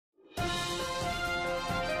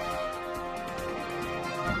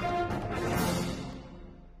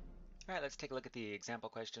Let's take a look at the example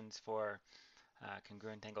questions for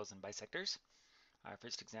congruent angles and bisectors. Our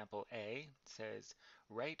first example A says,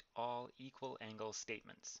 write all equal angle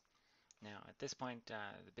statements. Now at this point,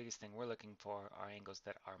 the biggest thing we're looking for are angles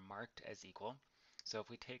that are marked as equal. So if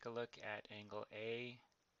we take a look at angle ADB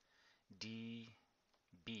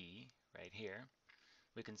right here,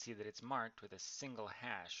 we can see that it's marked with a single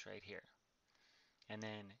hash right here. And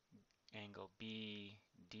then angle BDC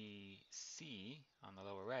on the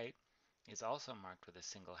lower right is also marked with a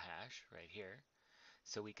single hash right here.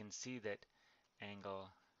 So we can see that angle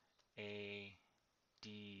ADB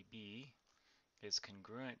is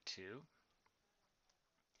congruent to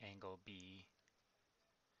angle BDC.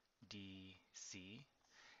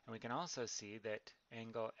 And we can also see that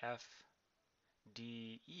angle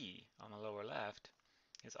FDE on the lower left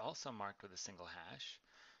is also marked with a single hash.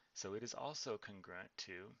 So it is also congruent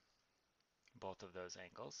to both of those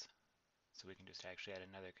angles. So we can just actually add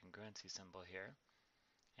another congruency symbol here,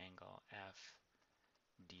 angle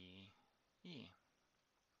FDE.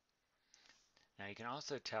 Now you can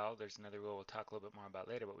also tell, there's another rule we'll talk a little bit more about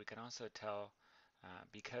later, but we can also tell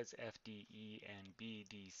because FDE and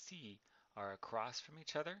BDC are across from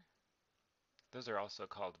each other, those are also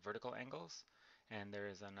called vertical angles. And there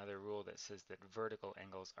is another rule that says that vertical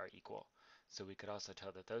angles are equal. So we could also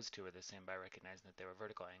tell that those two are the same by recognizing that they were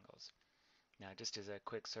vertical angles. Now just as a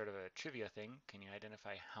quick sort of a trivia thing, can you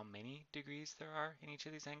identify how many degrees there are in each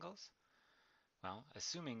of these angles? Well,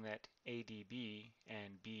 assuming that ADB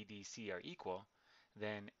and BDC are equal,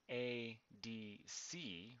 then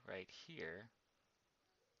ADC right here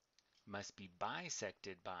must be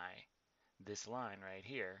bisected by this line right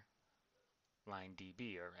here, line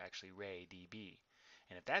DB, or actually ray DB.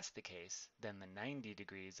 And if that's the case, then the 90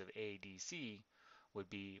 degrees of ADC would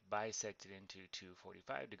be bisected into two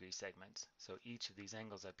 45-degree segments. So each of these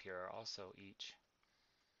angles up here are also each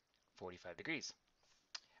 45 degrees.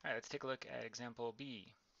 All right, let's take a look at example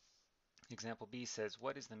B. Example B says,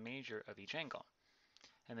 what is the measure of each angle?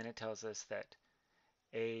 And then it tells us that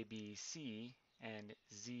ABC and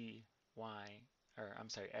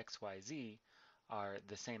XYZ are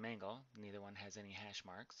the same angle. Neither one has any hash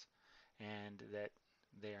marks. And that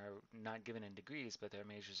they are not given in degrees, but their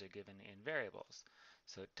measures are given in variables.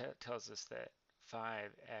 So it tells us that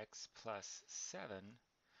 5x plus 7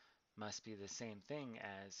 must be the same thing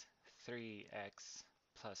as 3x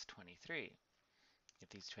plus 23 if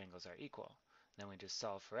these two angles are equal. Then we just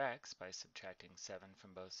solve for x by subtracting 7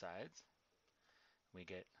 from both sides. We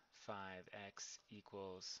get 5x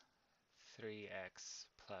equals 3x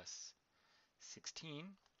plus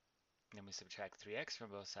 16. Then we subtract 3x from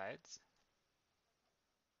both sides.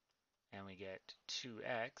 And we get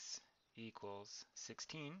 2x equals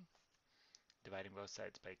 16. Dividing both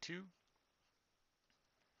sides by 2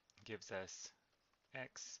 gives us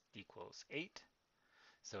x equals 8.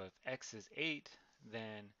 So if x is 8,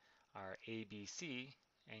 then our ABC,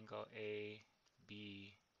 angle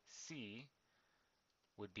ABC,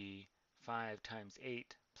 would be 5 times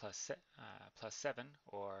 8 plus 7,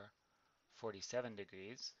 or 47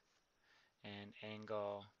 degrees. And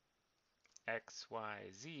angle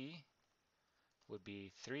XYZ would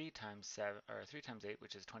be 3 times 7, or 3 times 8,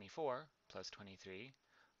 which is 24, plus 23,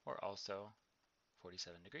 or also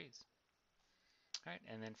 47 degrees. All right,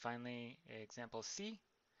 and then finally, example C.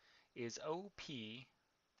 Is OP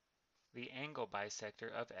the angle bisector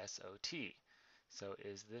of SOT? So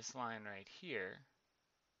is this line right here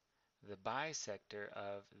the bisector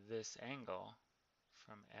of this angle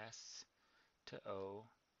from S to O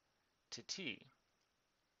to T?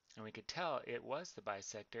 And we could tell it was the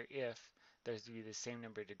bisector if there's to be the same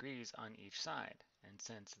number of degrees on each side. And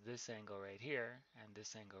since this angle right here and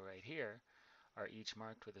this angle right here are each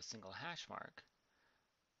marked with a single hash mark,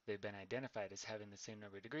 they've been identified as having the same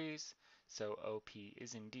number of degrees, so OP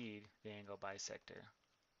is indeed the angle bisector.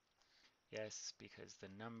 Yes, because the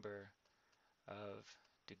number of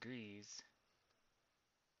degrees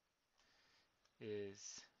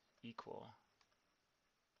is equal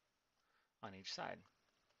on each side.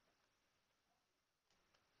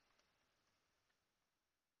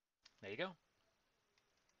 There you go.